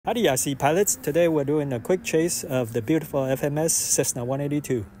Howdy RC pilots, today we're doing a quick chase of the beautiful FMS Cessna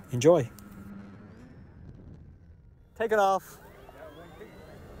 182. Enjoy! Take it off!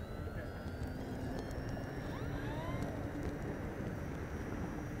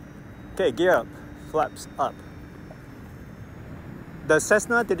 Okay, gear up, flaps up. The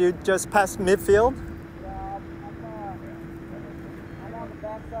Cessna, did you just pass midfield? Yeah, I'm on the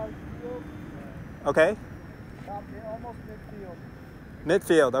back side of the field. Okay. Almost midfield.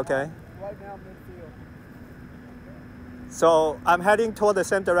 Midfield, okay. Right now, midfield. So I'm heading toward the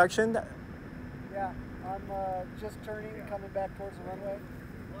same direction? Yeah, I'm just turning and coming back towards the runway.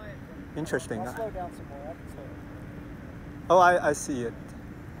 Interesting. I'll slow down some more. I can slow down. Oh, I see it.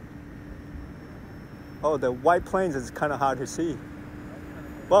 Oh, the white planes is kind of hard to see.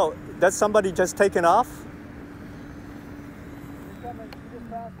 Well, that's somebody just taken off? You're coming. You just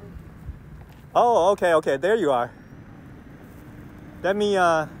passed me. Oh, okay, there you are. Let me,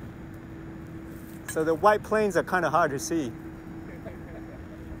 so the white planes are kind of hard to see.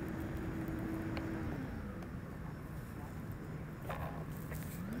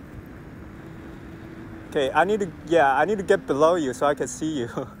 Okay, I need to get below you so I can see you.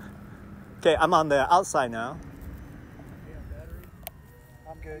 Okay, I'm on the outside now.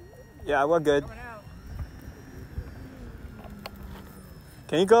 I'm good. Yeah, we're good.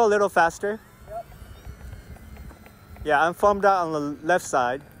 Can you go a little faster? Yep. Yeah, I'm formed out on the left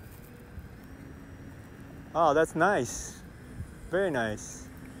side. Oh, that's nice. Very nice.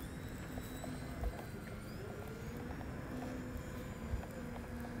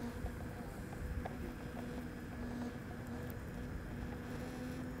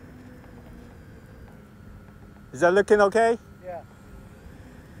 Is that looking okay? Yeah.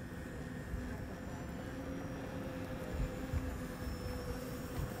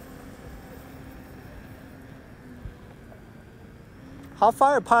 How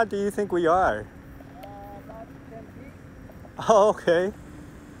far apart do you think we are? About 10 feet. Oh, okay. Yeah,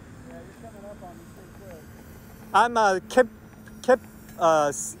 you're coming up on me pretty quick. I'm kept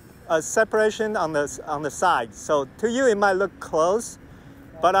a separation on the side. So to you it might look close,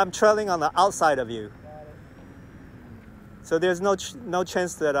 but I'm trailing on the outside of you. Got it. So there's no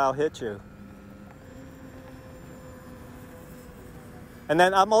chance that I'll hit you. And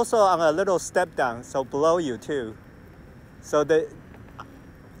then I'm also on a little step down, so below you too. So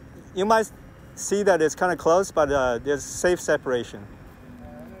you might see that it's kind of close, but there's safe separation.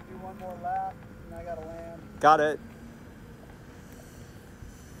 I'm going to do one more lap, and I got to land. Got it.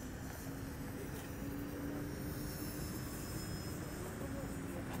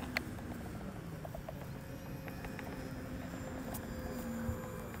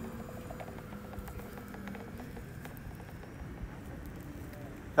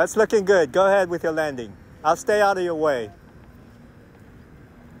 That's looking good. Go ahead with your landing. I'll stay out of your way.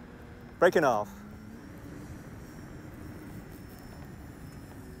 Breaking off.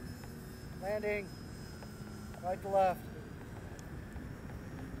 Landing. Right to left.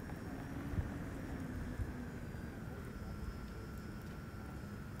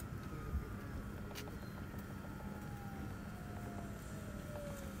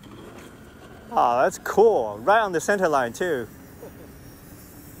 Oh, that's cool. Right on the center line too.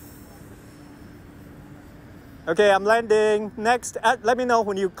 Okay, I'm landing. Next, let me know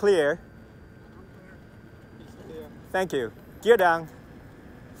when you clear. Thank you. Gear down.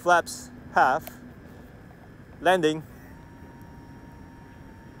 Flaps half. Landing.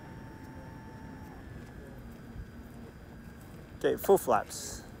 Okay, full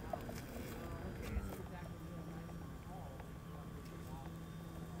flaps.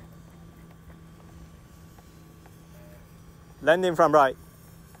 Landing from right.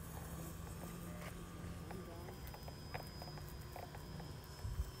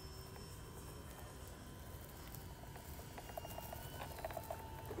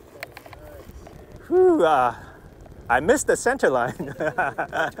 Whew, I missed the center line.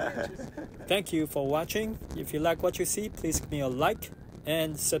 Thank you for watching. If you like what you see, please give me a like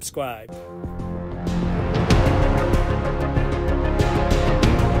and subscribe.